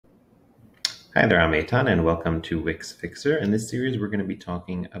Hi there, I'm Eitan, and welcome to Wix Fixer. In this series, we're going to be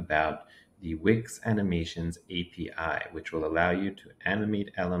talking about the Wix Animations API, which will allow you to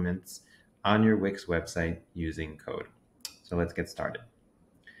animate elements on your Wix website using code. So let's get started.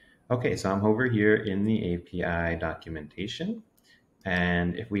 Okay, so I'm over here in the API documentation,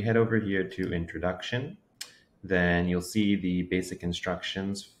 and if we head over here to Introduction, then you'll see the basic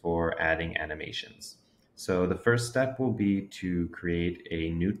instructions for adding animations. So the first step will be to create a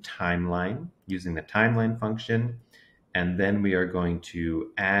new timeline using the timeline function. And then we are going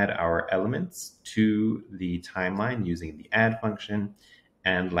to add our elements to the timeline using the add function.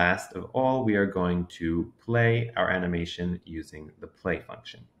 And last of all, we are going to play our animation using the play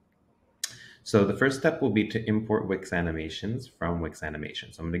function. So the first step will be to import Wix Animations from Wix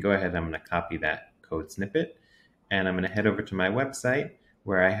Animations. So I'm going to go ahead and I'm going to copy that code snippet. And I'm going to head over to my website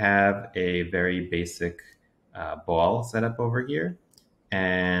where I have a very basic ball set up over here.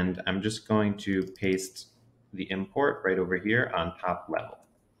 And I'm just going to paste the import right over here on top level.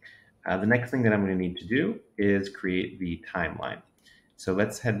 The next thing that I'm going to need to do is create the timeline. So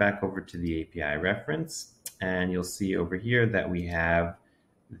let's head back over to the API reference, and you'll see over here that we have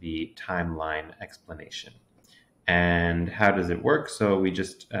the timeline explanation. And how does it work? So we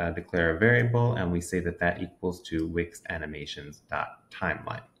just declare a variable and we say that that equals to Wix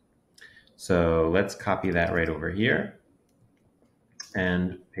Animations.timeline. So let's copy that right over here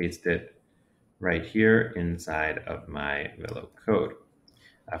and paste it right here inside of my Velo code.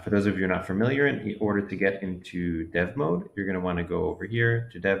 For those of you who are not familiar, in order to get into dev mode, you're going to want to go over here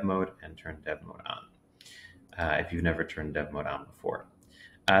to dev mode and turn dev mode on if you've never turned dev mode on before.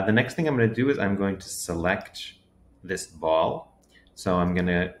 The next thing I'm going to do is I'm going to select this ball. So I'm going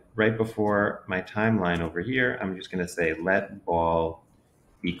to, right before my timeline over here, I'm just going to say let ball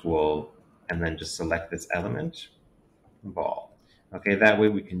equal, and then just select this element, ball. Okay, that way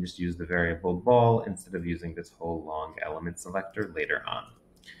we can just use the variable ball instead of using this whole long element selector later on.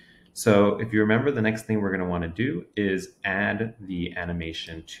 So if you remember, the next thing we're going to want to do is add the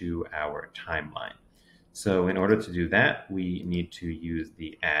animation to our timeline. So in order to do that, we need to use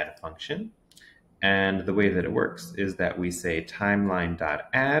the add function. And the way that it works is that we say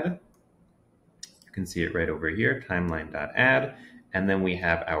timeline.add. You can see it right over here, timeline.add. And then we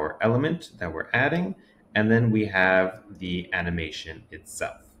have our element that we're adding. And then we have the animation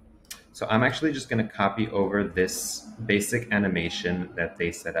itself. So I'm actually just going to copy over this basic animation that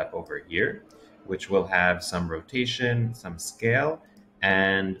they set up over here, which will have some rotation, some scale.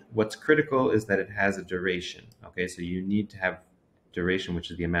 And what's critical is that it has a duration. Okay, so you need to have duration,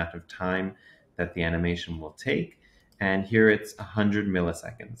 which is the amount of time that the animation will take. And here it's 100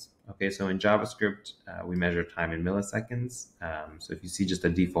 milliseconds. Okay, so in JavaScript, we measure time in milliseconds. So if you see just a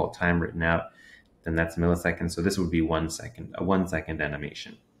default time written out, then that's milliseconds. So this would be 1 second, a 1 second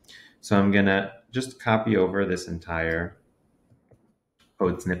animation. So I'm going to just copy over this entire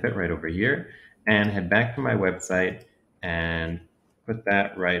code snippet right over here and head back to my website and put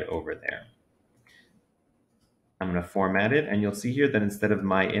that right over there. I'm going to format it, and you'll see here that instead of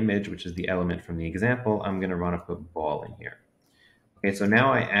my image, which is the element from the example, I'm going to want to put ball in here. Okay, so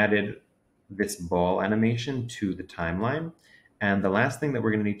now I added this ball animation to the timeline. And the last thing that we're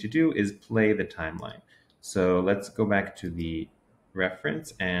going to need to do is play the timeline. So let's go back to the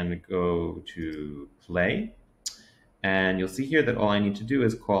reference and go to play. And you'll see here that all I need to do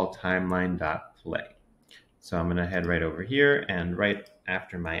is call timeline.play. So I'm going to head right over here, and right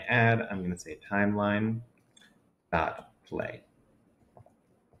after my add, I'm going to say timeline.play.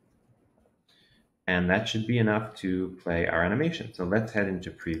 And that should be enough to play our animation. So let's head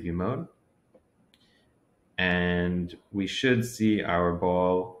into preview mode. And we should see our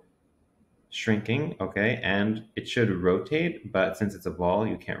ball shrinking, okay? And it should rotate, but since it's a ball,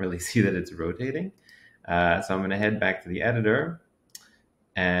 you can't really see that it's rotating. So I'm going to head back to the editor,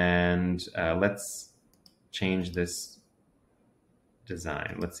 and let's change this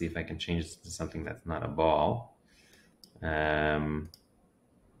design. Let's see if I can change this to something that's not a ball. Yeah,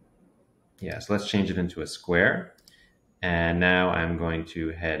 so let's change it into a square. And now I'm going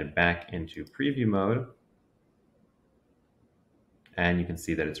to head back into preview mode, and you can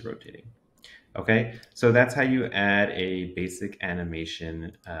see that it's rotating. Okay, so that's how you add a basic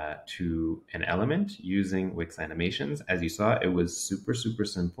animation to an element using Wix Animations. As you saw, it was super, super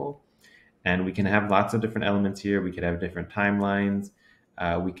simple. And we can have lots of different elements here. We could have different timelines.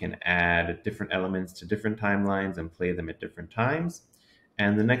 We can add different elements to different timelines and play them at different times.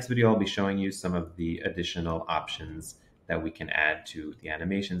 And the next video, I'll be showing you some of the additional options that we can add to the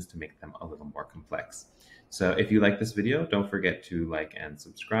animations to make them a little more complex. So if you like this video, don't forget to like and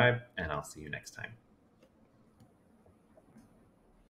subscribe, and I'll see you next time.